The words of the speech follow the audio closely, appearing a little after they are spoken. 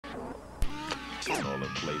and all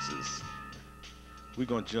them places. We're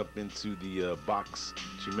gonna jump into the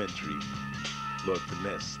box-documentary, Lord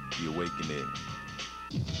Finesse, The Awakening.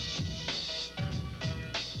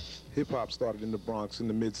 Hip-hop started in the Bronx in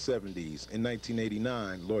the mid-'70s. In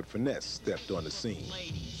 1989, Lord Finesse stepped on the scene.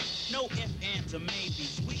 No ifs, ands, or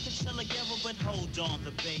maybes. We can chill together, but hold on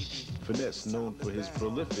the baby. Finesse, known for his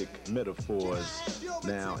prolific metaphors,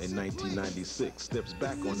 now in 1996, steps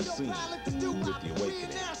back on the scene with The Awakening.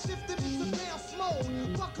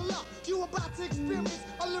 Buckle up, you about to experience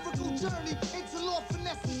a lyrical journey into Lord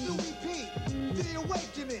Finesse's new EP, The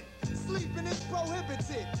Awakening. Sleeping is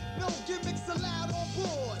prohibited, no gimmicks allowed on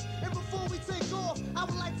board. And before we take off, I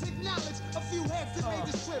would like to acknowledge a few heads that made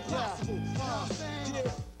this trip possible. You know what I'm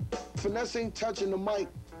saying? Finesse ain't touching the mic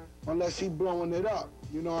unless he blowing it up,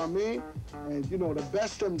 you know what I mean? And you know, the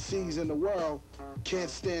best MCs in the world can't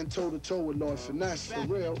stand toe-to-toe with Lord Finesse, for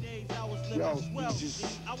real. Yo, he's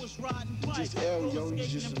just ill, yo.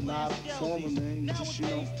 He's just a live performer, man. He's just, you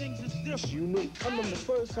know, just unique. I remember the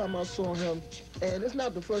first time I saw him, and it's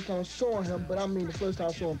not the first time I saw him, but I mean the first time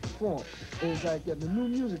I saw him perform. It was like at the New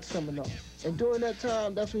Music Seminar. And during that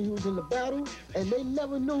time, that's when he was in the battle, and they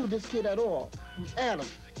never knew this kid at all. He was Adam.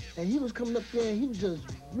 And he was coming up there, and he was just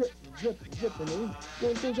dripping, and he was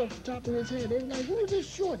doing things off the top of his head. They were like, who is this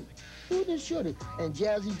shorty? Who is this shorty? And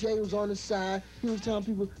Jazzy J was on the side. He was telling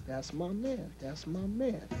people, that's my man, that's my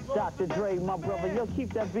man. Dr. Dre, my brother, yo,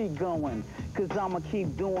 keep that beat going, cause I'ma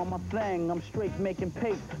keep doing my thing. I'm straight making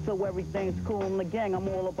pace, so everything's cool in the gang. I'm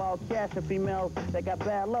all about cash and females that got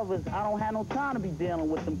bad lovers. I don't have no time to be dealing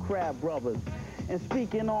with them crab brothers. And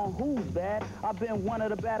speaking on who's bad, I've been one of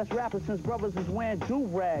the baddest rappers since brothers was wearing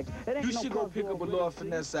do-rags. You should go pick up a Lord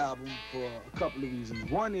Finesse album for a couple of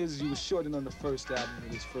reasons. One is you was shorting on the first album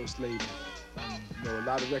of his first label. You know, a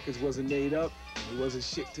lot of records wasn't made up. It wasn't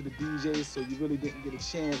shit to the DJs, so you really didn't get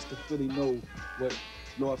a chance to really know what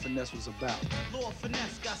Lord Finesse was about. Lord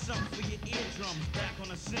Finesse got something for your eardrums. Back on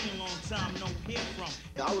the scene, long time no hear from.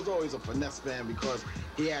 I was always a Finesse fan because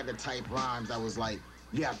he had the type rhymes that was like,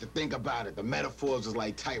 you have to think about it. The metaphors was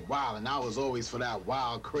like type wild, and I was always for that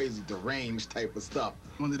wild, crazy, deranged type of stuff.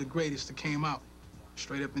 One of the greatest that came out,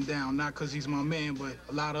 straight up and down. Not because he's my man, but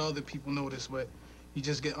a lot of other people know this, but he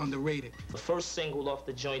just get underrated. The first single off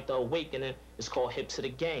the joint, The Awakening, is called Hip to the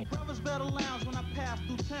Game. Brothers better lounge when I pass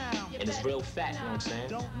through town. And it's real fat, you know what I'm saying?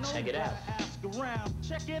 Check it out.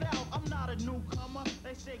 Check it out, I'm not a newcomer.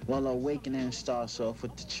 They say Well, Awakening starts off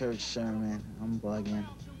with the church sermon. I'm bugging.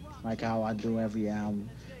 Like how I do every album.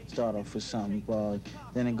 Start off with something bug.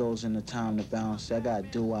 Then it goes into Time to Bounce. I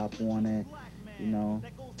got doo-wop on it, you know,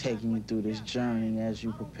 taking you through this journey as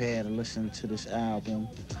you prepare to listen to this album.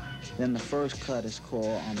 Then the first cut is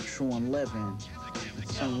called True and Living.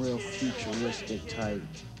 Some real futuristic type,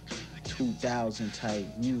 2000 type,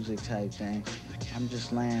 music type thing. I'm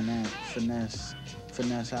just laying that Finesse,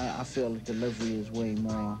 I feel the delivery is way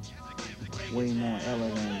more iller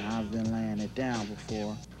than I've been laying it down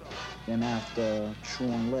before. Then after True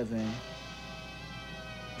and Living,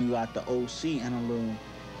 you got the OC interlude,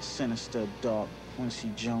 sinister, dark,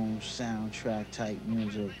 Quincy Jones soundtrack type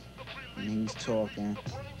music. And he's talking,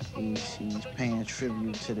 he's paying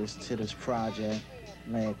tribute to this project,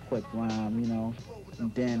 lay a quick rhyme, you know.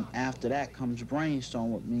 And then after that comes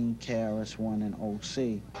Brainstorm with me, KRS-One, and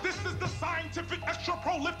OC. This is the scientific, extra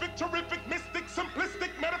prolific, terrific, mystic, simplistic,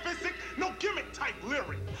 metaphysic, no gimmick type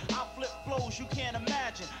lyric. I flip flows you can't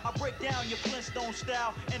imagine. I break down your Flintstone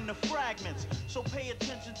style into fragments. So pay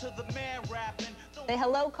attention to the man rapping. Say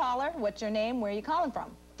hello, caller. What's your name? Where are you calling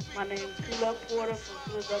from? My name is True Love Porter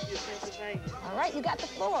from Philadelphia, Pennsylvania. All right, you got the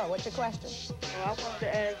floor. What's your question? Well,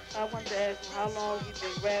 I wanted to ask him how long he's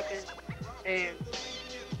been rapping and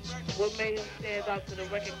what made him stand out to the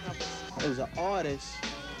record company. As an artist,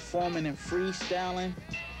 performing and freestyling,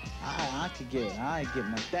 I get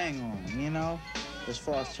my thing on, you know? As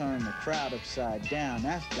far as turning the crowd upside down,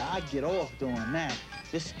 I get off doing that.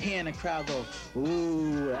 Just hearing the crowd go,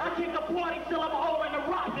 ooh. I kick a party till I'm over in the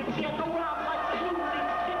rock and shit around like the Lucy.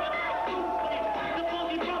 The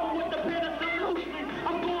funky brother with the pen of solution.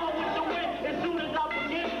 I'm going with the wind as soon as I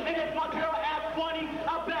begin. And if my girl acts funny,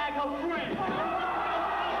 I bag her friend.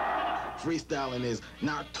 Freestyling is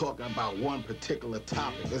not talking about one particular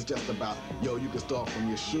topic. It's just about, yo, you can start from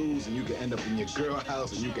your shoes and you can end up in your girl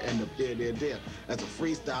house and you can end up there. As a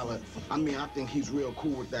freestyler, I mean, I think he's real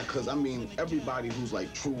cool with that because, I mean, everybody who's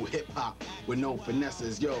like true hip-hop with no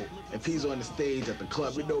finesses, yo, if he's on the stage at the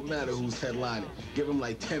club, it don't matter who's headlining. Give him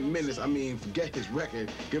like 10 minutes. I mean, forget his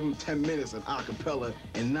record. Give him 10 minutes of acapella,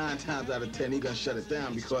 and 9 times out of 10, he's gonna shut it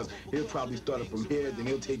down because he'll probably start it from here, then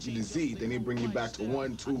he'll take you to Z, then he'll bring you back to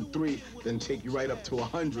 1, 2, 3, then take you right up to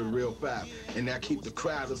 100 real fast. And that keep the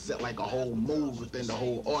crowd set like a whole mood within the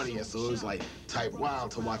whole audience. So it was like type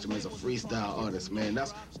wild to watch him as a freestyle artist, man.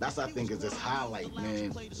 That's I think is his highlight,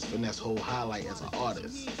 man. It's Finesse whole highlight as an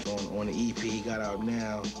artist. On the EP he got out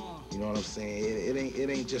now, you know what I'm saying? It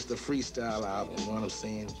ain't just a freestyle album, you know what I'm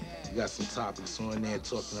saying? You got some topics on there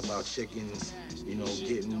talking about chickens, you know,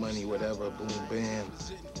 getting money, whatever, boom, bam.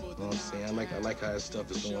 You know what I'm saying? I like how his stuff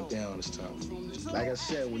is going down this time. Like I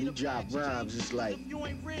said, when he drop rhymes, it's like,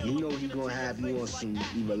 you know he gonna have you on some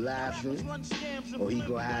either laughing, or he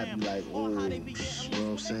gonna have you like, oh, you know what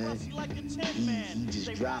I'm saying? He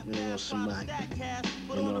just dropping it on somebody.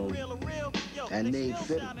 You know, that name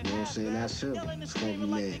fit him, you know what I'm saying? That's him, funky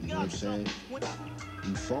man, you know what I'm saying?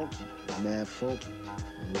 You funky, mad funky,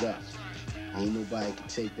 what up? Ain't nobody can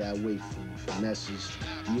take that away from you. Finesse is,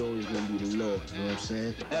 he always gonna be the Lord, you know what I'm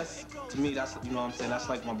saying? That's, to me, that's, you know what I'm saying, that's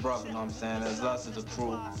like my brother, you know what I'm saying? As us as a crew,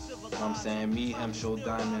 you know what I'm saying? Me, him, Show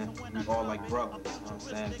Diamond, we all like brothers, you know what I'm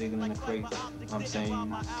saying? Digging in the Crates, you know what I'm saying?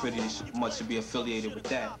 You pretty much should be affiliated with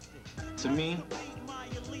that. To me,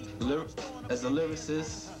 as a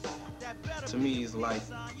lyricist, to me, he's like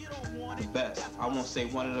the best. I won't say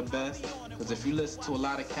one of the best, because if you listen to a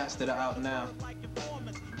lot of cats that are out now,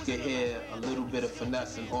 you can hear a little bit of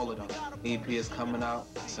finesse in all of them. EP is coming out,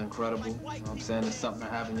 it's incredible. You know what I'm saying? It's something to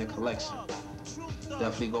have in your collection.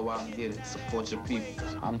 Definitely go out and get it, support your people.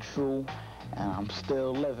 I'm true, and I'm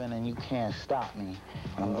still living, and you can't stop me.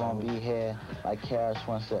 I'm gonna be here, like Karis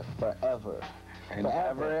once said, forever. And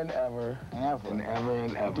forever and ever. And ever. And ever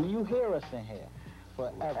and ever. Do you hear us in here?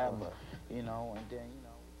 Forever. You know, and then,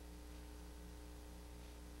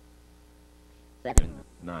 you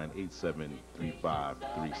know.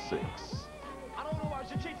 987-3536.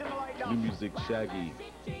 New music, Shaggy.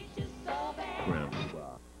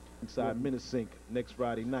 Inside Minnesink next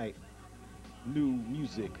Friday night. New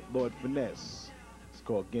music, Lord Finesse. It's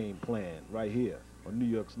called Game Plan, right here on New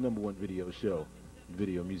York's #1 video show,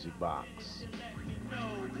 Video Music Box.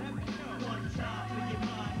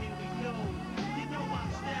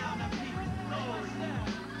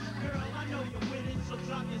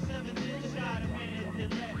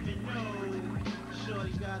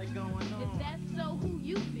 Shorty got it going on. Is that so? Who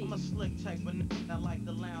you be? I'm a slick type of nigga that like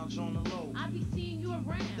the lounge on the low. I be seeing you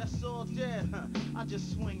around. That's all dead, huh? I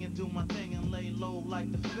just swing and do my thing and lay low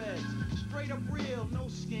like the feds. Straight up real, no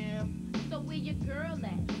scam. So where your girl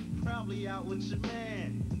at? Probably out with your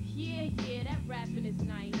man. Yeah, that rapping is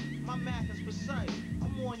nice. My Mac is precise.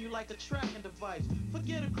 I'm on you like a tracking device.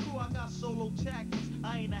 Forget a crew, I got solo tactics.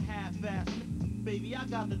 I ain't a half-ass. Baby, I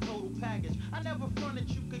got the total package. I never fronted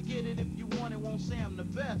you could get it if you want it. Won't say I'm the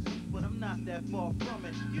best, but I'm not that far from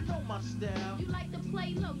it. You know my style. You like to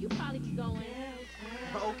play low, you probably be going.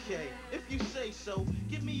 Okay, if you say so.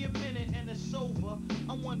 Give me a minute and it's over.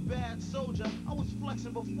 I'm one bad soldier. I was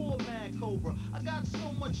flexing before Mad Cobra. I got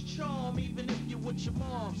so much charm, even if you're with your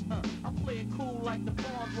moms. I play it cool like the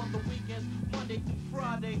Bronx on the weekends, Monday through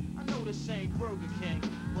Friday. I know this ain't Burger King,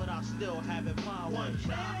 but I still have it my way. One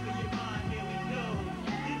time for your mind, here we go.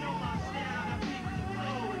 You know my style, I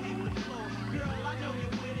keep the flow. Girl, I know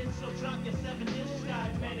you're with it, so drop your 7-inch, got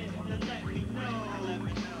a minute to let me know.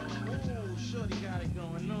 Ooh, shorty got it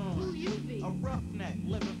going on. Who you be? A roughneck,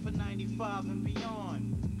 living for 95 and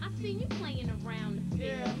beyond. I seen you playing around the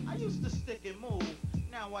field. Yeah, I used to stick and move.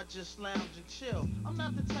 Now I just lounge and chill. I'm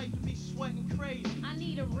not the type to be sweating crazy. I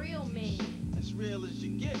need a real man. As real as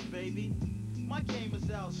you get, baby. My game is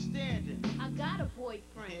outstanding. I got a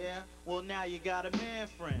boyfriend. Yeah, well now you got a man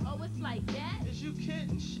friend. Oh, it's like that? Is you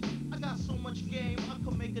kidding? I got so much game, I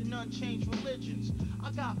could make a nun change religions.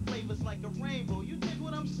 I got flavors like a rainbow, you dig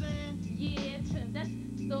what I'm saying? Yeah, that's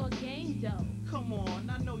still a game though. Come on,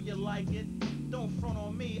 I know you like it. Don't front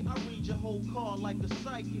on me, I read your whole card like a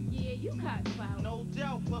psychic. Yeah, you got clout. No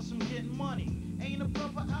doubt, plus I'm getting money. Ain't a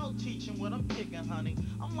brother out teaching what I'm kicking, honey.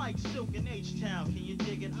 I'm like Silk in H-Town, can you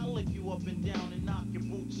dig it? I'll lick you up and down and knock your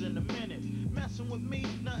boots in a minute. Messing with me,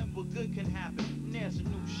 nothing but good can happen. And there's a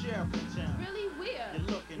new sheriff in town. Really weird. You're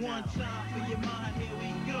looking one now. Time for your mind, here we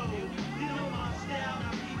go. You know my style,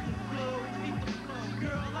 now keep the flow.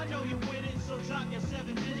 Girl, I know you're with it, so drop your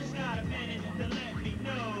 7 digits, got a minute to let me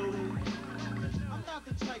know. I'm not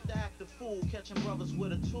the type to act a fool, catching brothers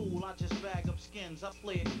with a tool. I just bag up skins, I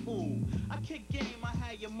play it cool. I kick game, I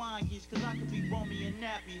had your mind geese, cause I could be bummy and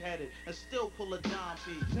nappy headed and still pull a dime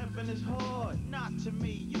piece. Pimpin' is hard, not to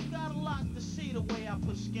me. You got a lot to see the way I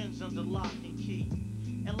put skins under lock and key.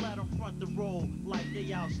 And let them front the role like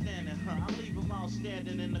they outstanding, huh? I leave them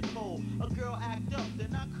outstanding in the cold. A girl act up,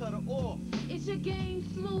 then I cut her off. Is your game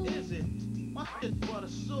smooth? Is it? My shit's butter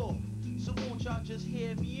soft. So won't y'all just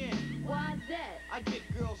hear me in? Why's that? I get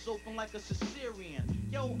girls open like a Caesarean.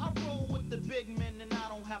 Yo, I roll with the big men and I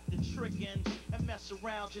don't have to trick in and mess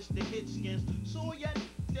around just to hit skins. So yeah,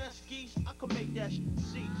 that's geese, I can make that shit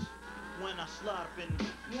cease. When I slide up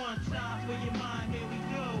in one time for your mind, here we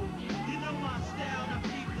go. You know my style, now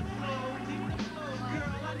keep the flow.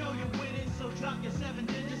 Girl, I know you're with it, so drop your